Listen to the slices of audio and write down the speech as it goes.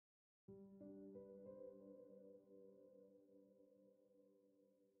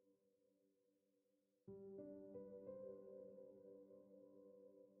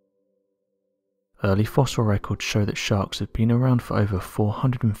Early fossil records show that sharks have been around for over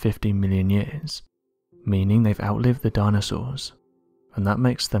 450 million years, meaning they've outlived the dinosaurs, and that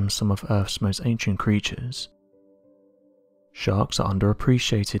makes them some of Earth's most ancient creatures. Sharks are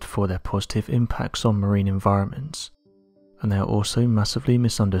underappreciated for their positive impacts on marine environments, and they are also massively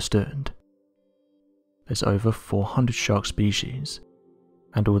misunderstood. There's over 400 shark species,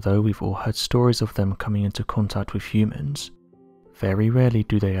 and although we've all heard stories of them coming into contact with humans, very rarely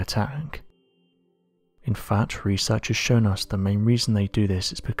do they attack. In fact, research has shown us the main reason they do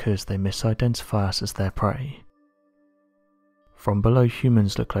this is because they misidentify us as their prey. From below,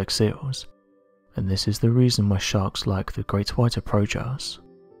 humans look like seals, and this is the reason why sharks like the great white approach us.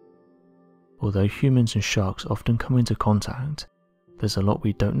 Although humans and sharks often come into contact, there's a lot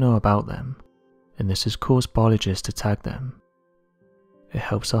we don't know about them, and this has caused biologists to tag them. It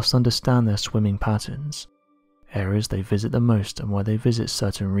helps us understand their swimming patterns, areas they visit the most and why they visit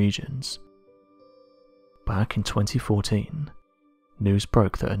certain regions. Back in 2014, news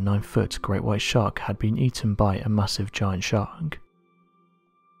broke that a 9-foot great white shark had been eaten by a massive giant shark.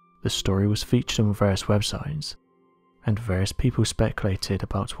 The story was featured on various websites, and various people speculated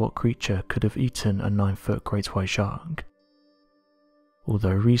about what creature could have eaten a 9-foot great white shark.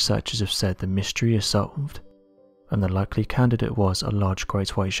 Although researchers have said the mystery is solved, and the likely candidate was a large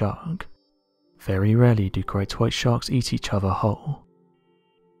great white shark, very rarely do great white sharks eat each other whole.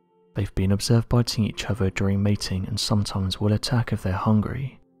 They've been observed biting each other during mating and sometimes will attack if they're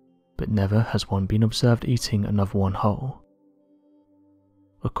hungry, but never has one been observed eating another one whole.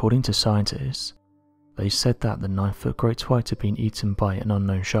 According to scientists, they said that the 9-foot great white had been eaten by an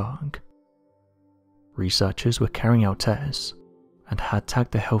unknown shark. Researchers were carrying out tests and had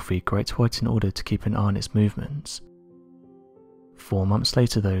tagged the healthy great white in order to keep an eye on its movements. 4 months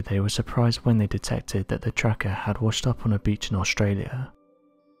later though, they were surprised when they detected that the tracker had washed up on a beach in Australia.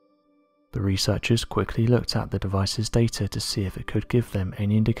 The researchers quickly looked at the device's data to see if it could give them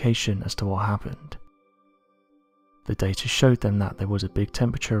any indication as to what happened. The data showed them that there was a big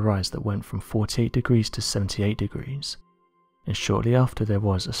temperature rise that went from 48 degrees to 78 degrees, and shortly after there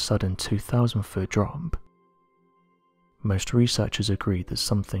was a sudden 2,000-foot drop. Most researchers agreed that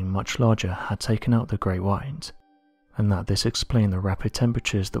something much larger had taken out the great white, and that this explained the rapid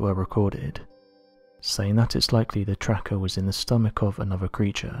temperatures that were recorded, saying that it's likely the tracker was in the stomach of another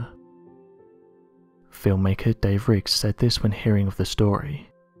creature. Filmmaker Dave Riggs said this when hearing of the story.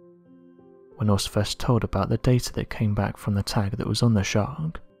 When I was first told about the data that came back from the tag that was on the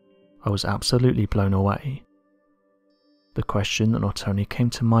shark, I was absolutely blown away. The question that not only came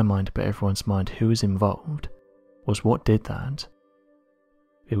to my mind but everyone's mind who was involved was what did that?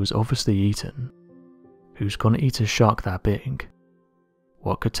 It was obviously eaten. Who's gonna eat a shark that big?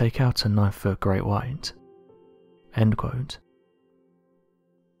 What could take out a 9-foot great white? End quote.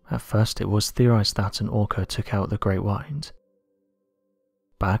 At first it was theorized that an orca took out the great white.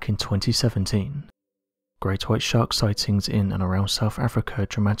 Back in 2017, great white shark sightings in and around South Africa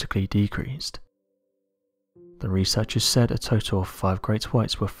dramatically decreased. The researchers said a total of 5 great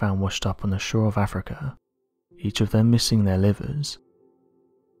whites were found washed up on the shore of Africa, each of them missing their livers.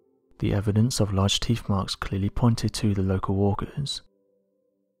 The evidence of large teeth marks clearly pointed to the local orcas.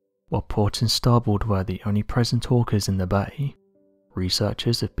 While port and starboard were the only present orcas in the bay,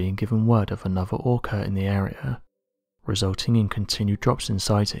 researchers have been given word of another orca in the area, resulting in continued drops in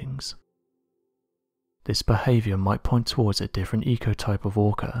sightings. This behaviour might point towards a different ecotype of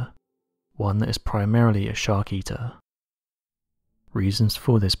orca, one that is primarily a shark eater. Reasons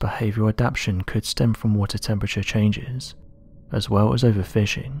for this behavioural adaptation could stem from water temperature changes, as well as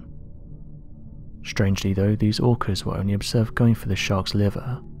overfishing. Strangely though, these orcas were only observed going for the shark's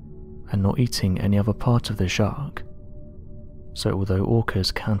liver, and not eating any other part of the shark. So although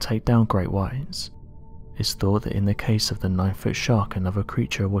orcas can take down great whites, it's thought that in the case of the 9-foot shark another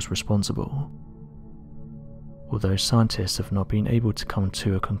creature was responsible. Although scientists have not been able to come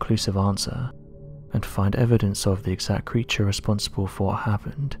to a conclusive answer and find evidence of the exact creature responsible for what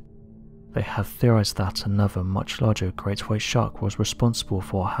happened, they have theorized that another much larger great white shark was responsible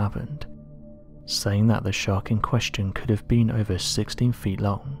for what happened, saying that the shark in question could have been over 16 feet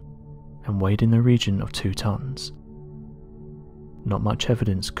long and weighed in the region of 2 tons. Not much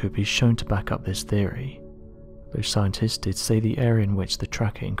evidence could be shown to back up this theory, though scientists did say the area in which the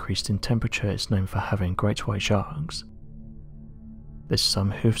tracker increased in temperature is known for having great white sharks. There's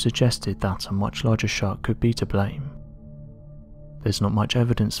some who have suggested that a much larger shark could be to blame. There's not much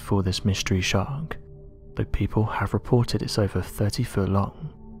evidence for this mystery shark, though people have reported it's over 30 foot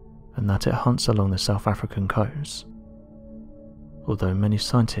long, and that it hunts along the South African coast. Although many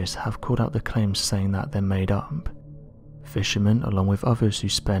scientists have called out the claims saying that they're made up, Fishermen, along with others who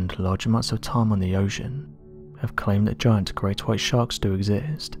spend large amounts of time on the ocean, have claimed that giant great white sharks do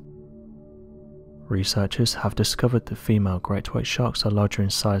exist. Researchers have discovered that female great white sharks are larger in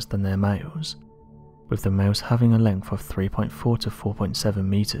size than their males, with the males having a length of 3.4 to 4.7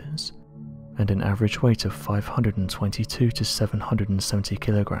 meters and an average weight of 522 to 770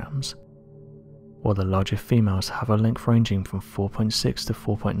 kilograms, while the larger females have a length ranging from 4.6 to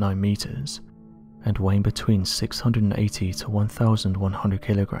 4.9 meters and weighing between 680 to 1,100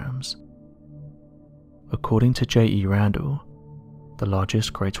 kilograms. According to J.E. Randall, the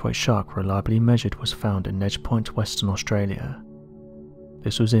largest great white shark reliably measured was found in Edge Point, Western Australia.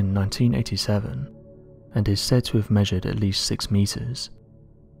 This was in 1987 and is said to have measured at least 6 meters.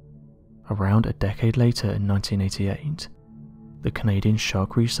 Around a decade later in 1988, the Canadian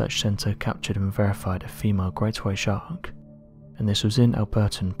Shark Research Centre captured and verified a female great white shark, and this was in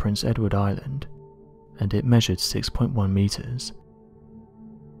Albertan, Prince Edward Island, and it measured 6.1 meters.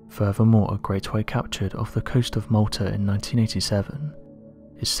 Furthermore, a great white captured off the coast of Malta in 1987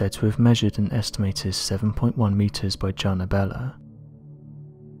 is said to have measured an estimated 7.1 meters by Gian Abella.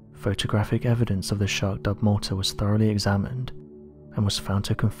 Photographic evidence of the shark dubbed Malta was thoroughly examined and was found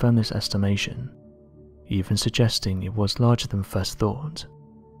to confirm this estimation, even suggesting it was larger than first thought.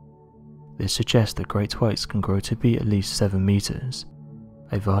 This suggests that great whites can grow to be at least 7 meters,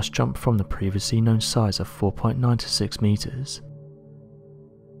 a vast jump from the previously known size of 4.9 to 6 meters.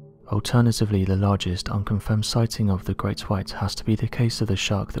 Alternatively, the largest unconfirmed sighting of the great white has to be the case of the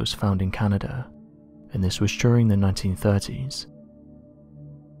shark that was found in Canada, and this was during the 1930s.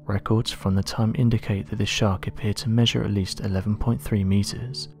 Records from the time indicate that the shark appeared to measure at least 11.3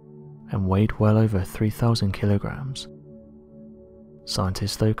 meters and weighed well over 3,000 kilograms.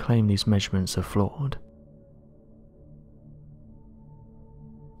 Scientists though claim these measurements are flawed.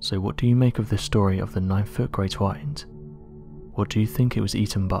 So what do you make of the story of the 9-foot great white? What do you think it was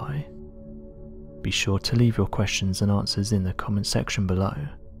eaten by? Be sure to leave your questions and answers in the comment section below,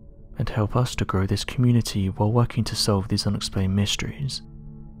 and help us to grow this community while working to solve these unexplained mysteries.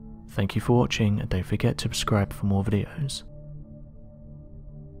 Thank you for watching, and don't forget to subscribe for more videos.